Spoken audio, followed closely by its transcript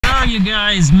know you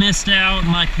guys missed out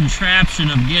my contraption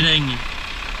of getting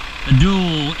the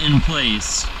dual in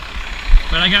place.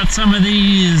 But I got some of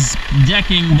these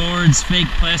decking boards, fake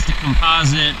plastic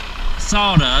composite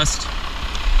sawdust,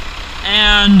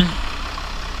 and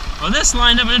well, this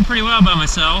lined up. I did pretty well by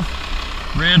myself.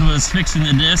 Brad was fixing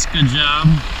the disc, good job.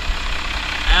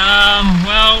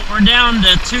 Well, we're down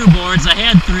to 2 boards. I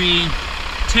had 3.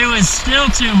 2 is still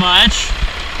too much,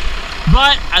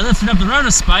 but I lifted up the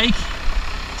rotospike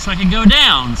so I could go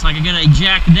down, so I could get a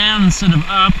jack down instead of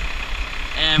up,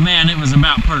 and man, it was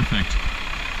about perfect.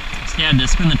 Just had to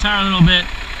spin the tire a little bit.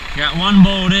 Got 1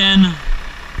 bolt in,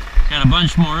 got a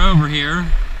bunch more over here.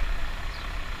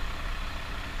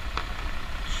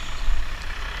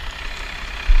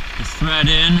 Just thread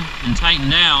in and tighten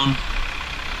down.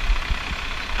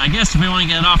 I guess if we want to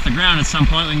get it off the ground at some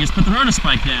point, we can just put the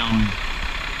rotospike down.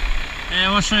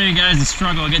 And we'll show you guys the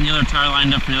struggle of getting the other tire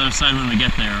lined up for the other side when we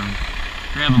get there.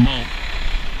 Grab a bolt.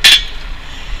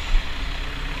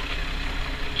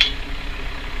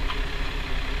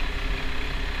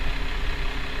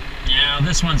 Now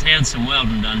this one's had some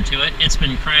welding done to it. It's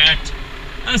been cracked.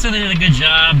 I would say they did a good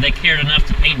job. They cared enough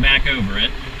to paint back over it.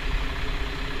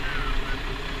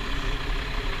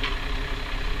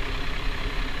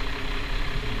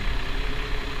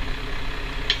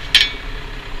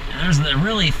 There's a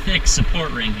really thick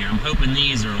support ring here. I'm hoping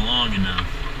these are long enough.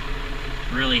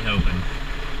 Really hoping.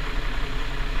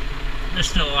 There's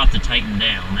still a lot to tighten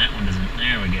down. That one isn't.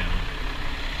 There we go.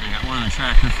 I got one on the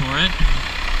tractor for it.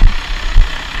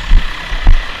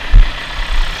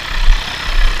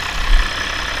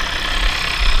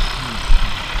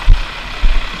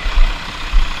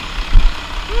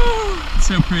 Woo, it's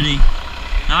so pretty.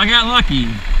 Now I got lucky.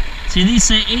 See, these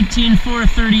say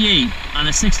 18.438 on a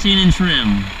 16-inch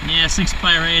rim. Yeah,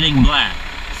 6-ply rating, black.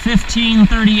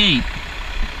 15.38.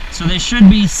 So they should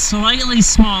be slightly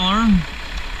smaller.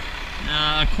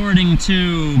 According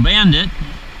to Bandit,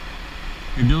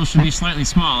 your dual should be slightly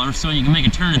smaller, so you can make a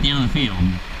turn at the end of the field.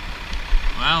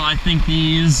 Well, I think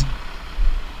these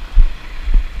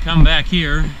come back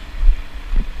here.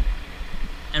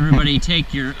 Everybody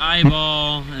take your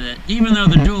eyeball. Even though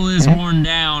the dual is worn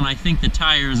down, I think the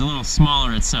tire is a little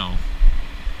smaller itself.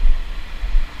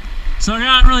 So I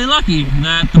got really lucky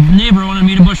that the neighbor wanted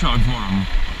me to bush hog for him.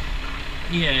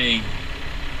 Yay.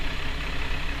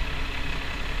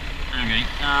 Okay,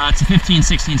 it's a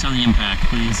 15/16 on the impact,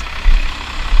 please.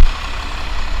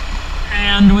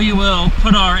 And we will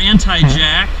put our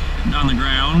anti-jack on the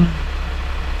ground.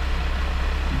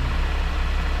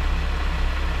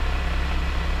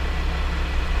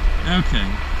 Okay.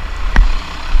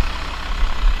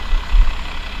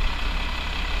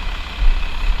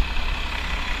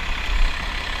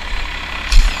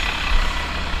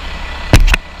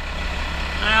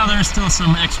 Well, there's still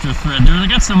some extra thread there. I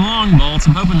got some long bolts.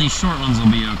 I'm hoping these short ones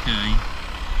will be okay.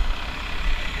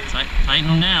 Tighten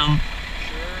them down.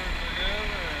 Sure they're good,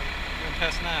 or we're gonna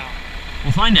test now?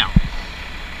 We'll find out.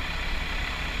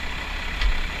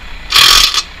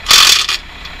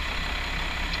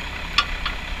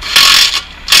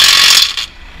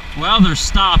 Well, they're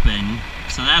stopping,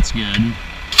 so that's good.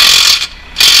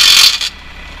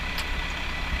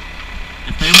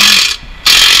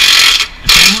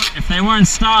 If they weren't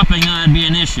stopping, then that'd be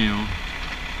an issue.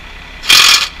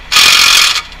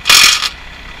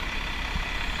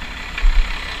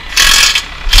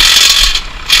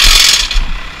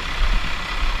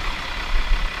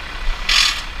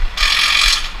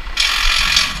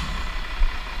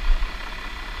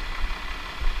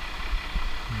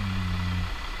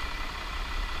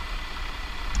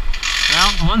 Well,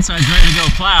 one side's ready to go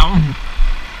plow.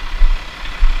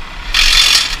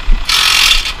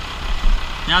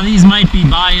 Now these might be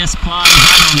bias plies,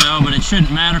 I don't know, but it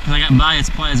shouldn't matter because I got bias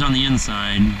plies on the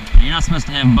inside. You're not supposed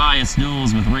to have bias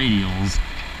duals with radials.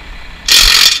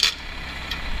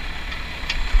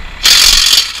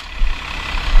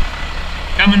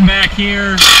 Coming back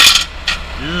here.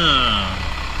 Ugh.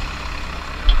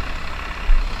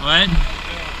 What?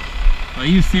 Well,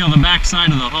 you feel the back side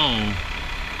of the hole.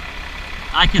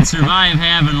 I could survive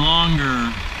having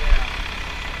longer.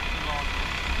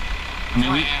 I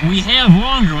mean, we have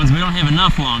longer ones, but we don't have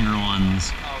enough longer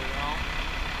ones.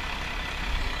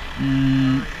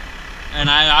 And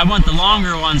I want the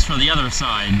longer ones for the other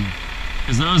side,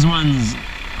 because those ones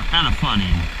are kind of funny.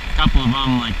 A couple of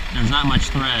them, like, there's not much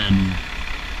thread.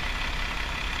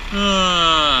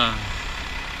 How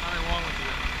many long ones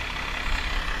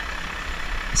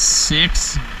are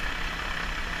 6.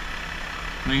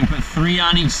 We can put 3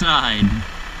 on each side.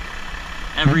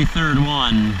 Every third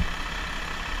one.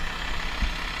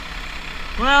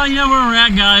 Well, you know where we're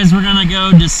at, guys. We're gonna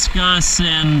go discuss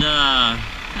and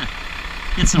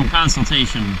get some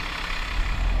consultation.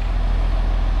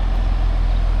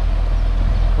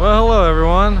 Well, hello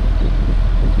everyone.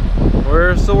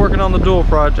 We're still working on the dual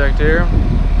project here.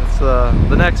 It's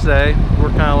the next day. We're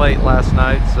kind of late last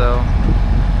night, so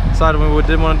decided we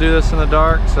didn't want to do this in the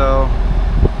dark, so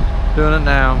doing it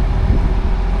now.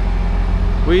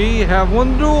 We have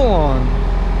one dual on.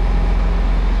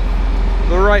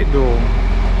 The right dual.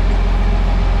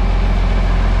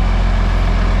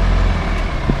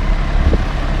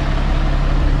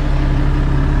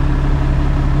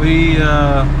 We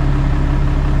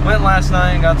went last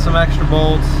night and got some extra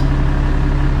bolts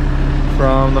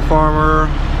from the farmer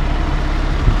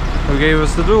who gave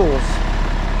us the duals.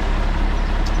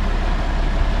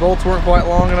 Bolts weren't quite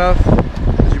long enough,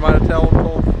 as you might have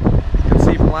could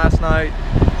see from last night.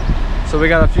 So we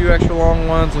got a few extra long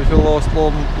ones. We feel a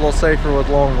little safer with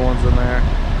longer ones in there.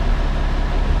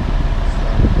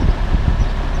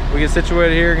 So we get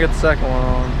situated here and get the second one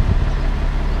on.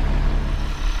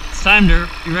 It's time to,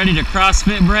 you ready to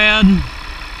CrossFit, Brad?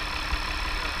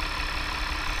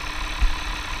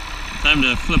 Time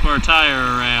to flip our tire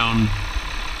around.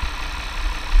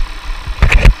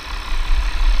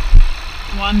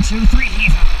 1, 2, 3,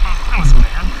 heave. Oh, that wasn't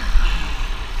bad.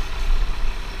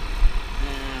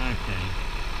 Okay.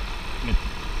 Get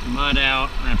the mud out.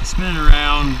 I have to spin it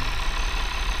around.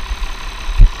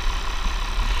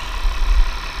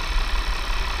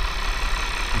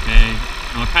 Okay.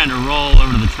 I'll kind of roll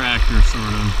over to the tractor, sort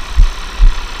of.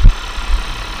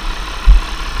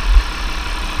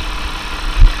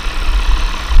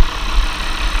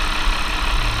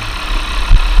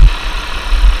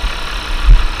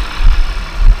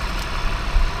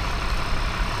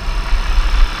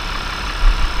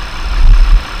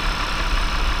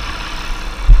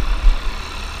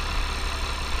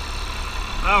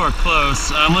 Oh, we're close.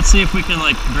 Let's see if we can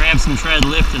like grab some tread,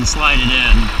 lift, and slide it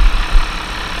in.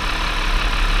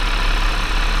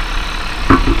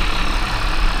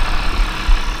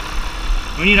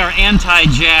 We need our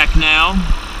anti-jack now.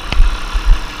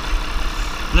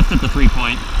 Lift at the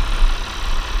 3-point.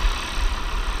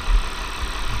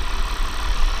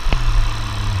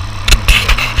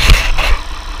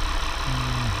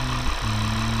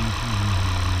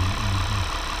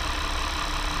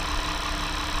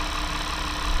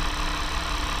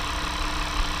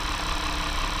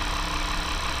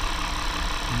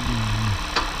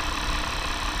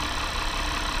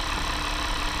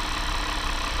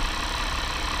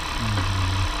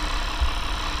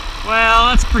 Well,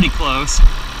 that's pretty close.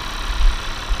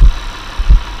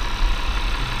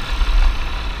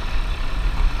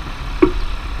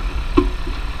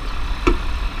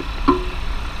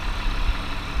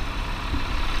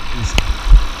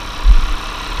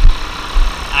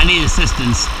 I need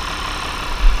assistance.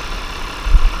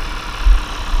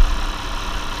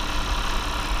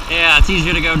 Yeah, it's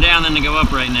easier to go down than to go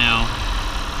up right now.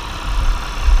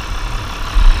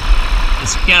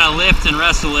 Just gotta lift and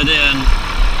wrestle it in.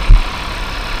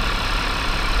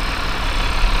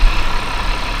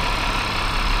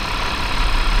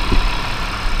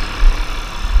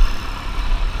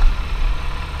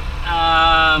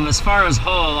 As far as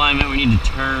hole alignment, we need to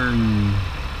turn.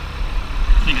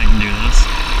 I think I can do this.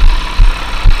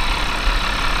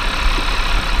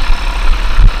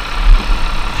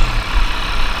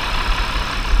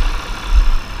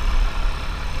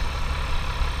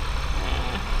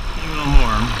 Maybe a little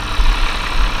more.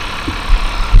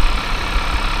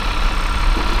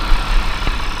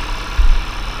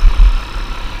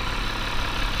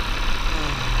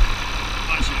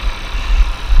 Watch it.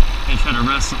 I'm gonna try to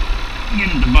wrestle. Get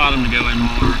at the bottom to go in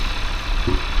more.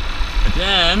 But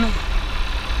then,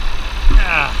 I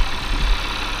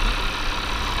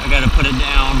gotta put it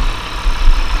down.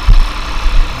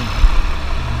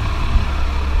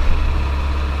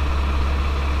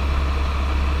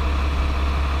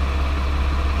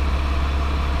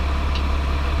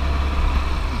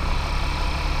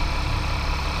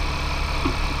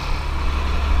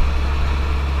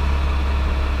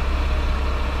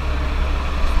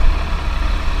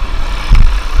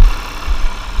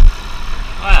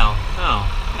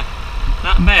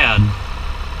 Not bad.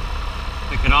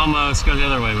 I could almost go the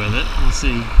other way with it. We'll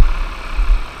see.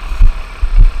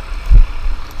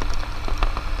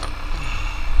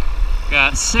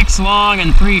 Got 6 long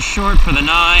and 3 short for the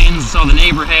 9s. That's all the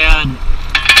neighbor had.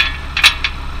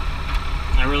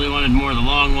 I really wanted more of the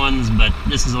long ones, but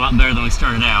this is a lot better than we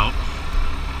started out.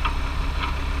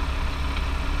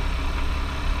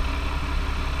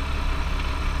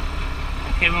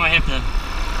 Okay, we might have to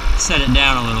set it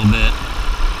down a little bit.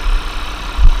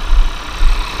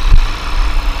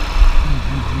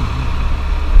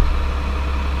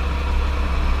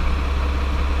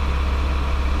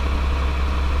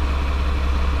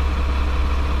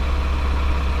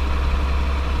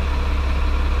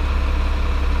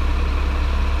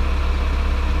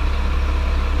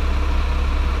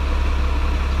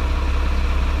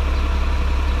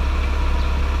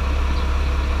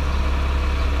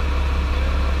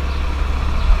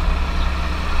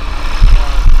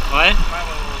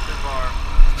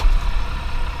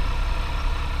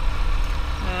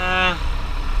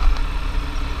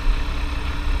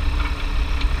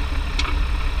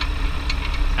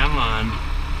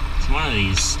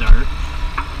 start.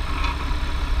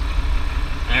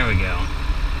 There we go.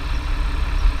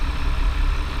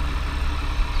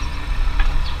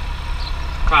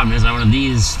 Problem is, I wanted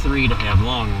these 3 to have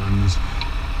long ones.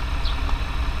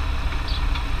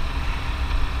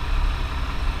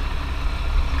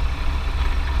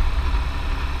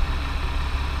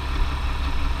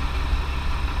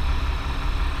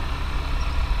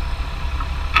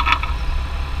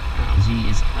 Oh,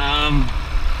 geez.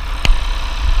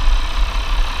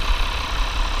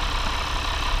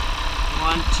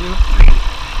 1, 2, 3.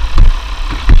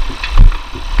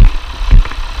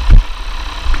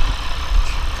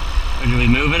 Or did we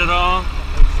move it at all? I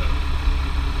think so.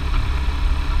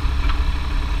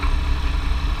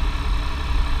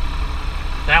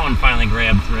 That one finally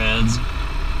grabbed threads.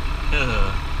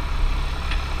 Ugh.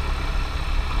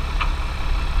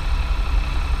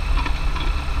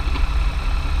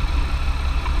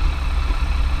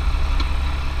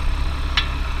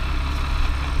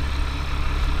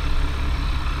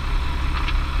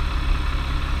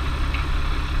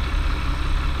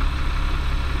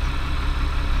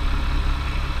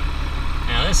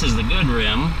 This is the good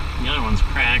rim. The other one's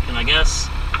cracked, and I guess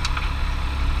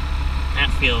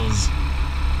that feels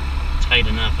tight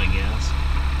enough, I guess.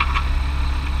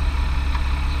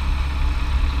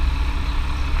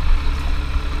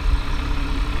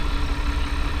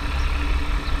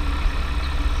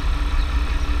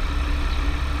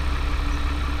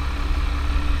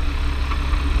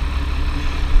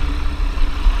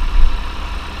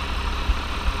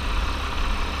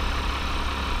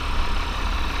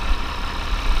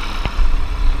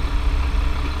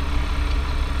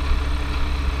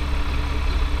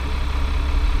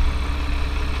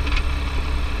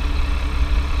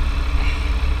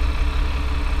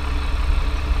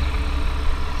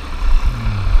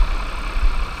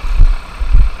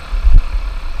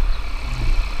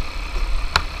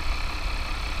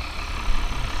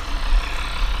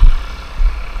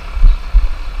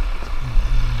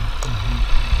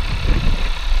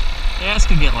 Yeah, this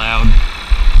could get loud.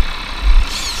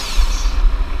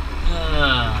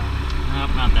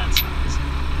 Nope, not that size.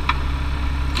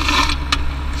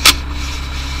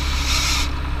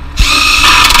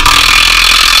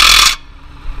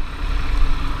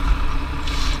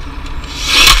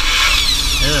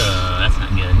 That's not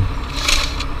good.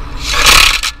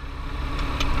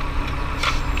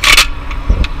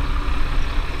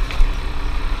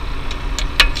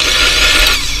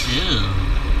 Ew.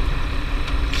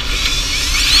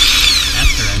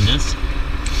 That's horrendous.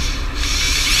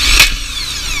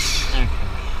 Okay.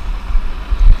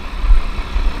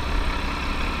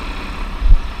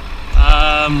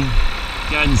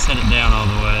 Go ahead and set it down all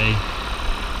the way.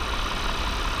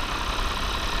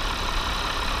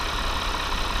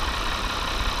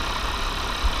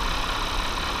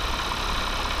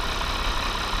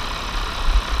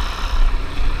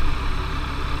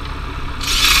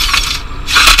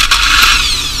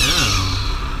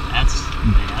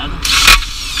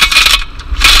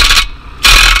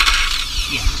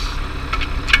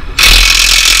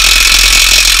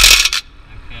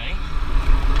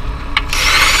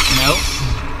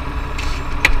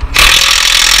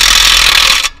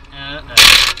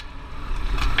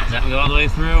 Does that go all the way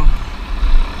through?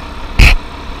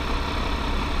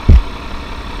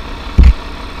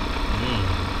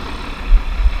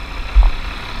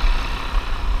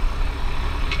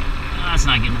 Oh, that's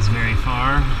not getting us very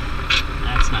far.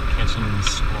 That's not catching the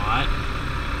squat.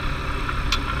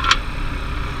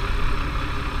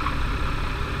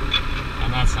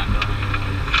 And that's not going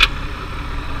anywhere.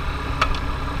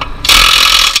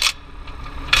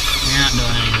 You're not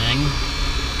doing anything.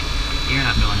 You're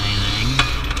not doing anything.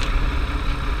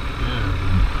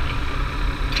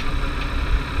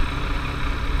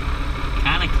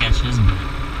 Kind of catches, but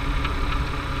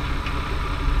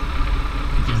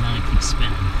it does not keep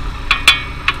spinning.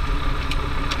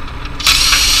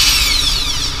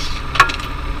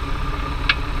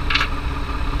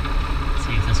 Let's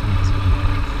see if this one does any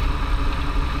better.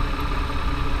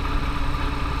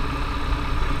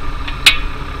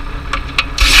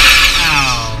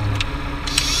 Ow!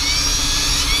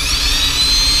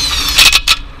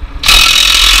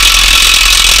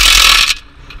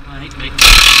 Wait.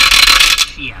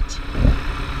 Shit.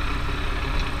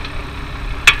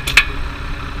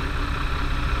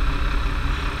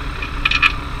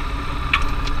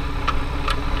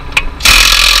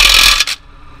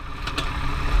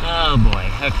 Oh boy.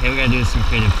 Okay, we gotta do some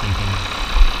creative thinking.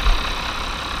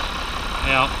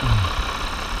 Well,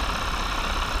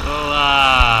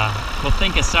 we'll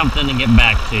think of something and get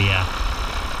back to you.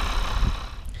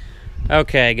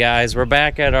 Okay, guys, we're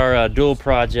back at our dual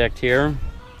project here.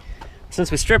 Since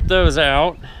we stripped those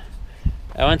out,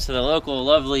 I went to the local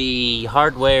lovely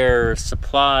hardware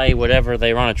supply, whatever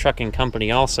they run, a trucking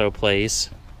company also place,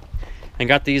 and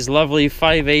got these lovely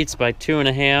 5/8 by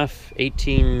 2.5,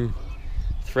 18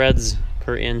 threads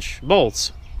per inch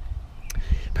bolts.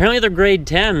 Apparently they're grade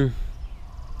 10,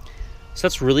 so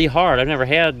that's really hard. I've never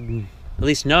had, at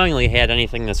least knowingly had,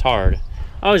 anything this hard.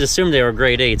 I always assumed they were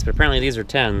grade 8s, but apparently these are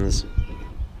 10s.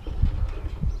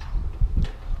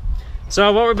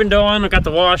 So what we've been doing, we got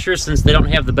the washers since they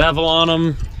don't have the bevel on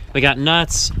them. We got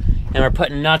nuts, and we're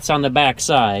putting nuts on the back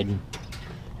side.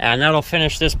 And that'll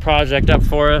finish this project up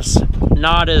for us.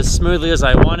 Not as smoothly as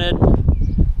I wanted,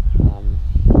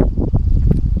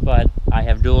 but I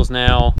have duals now.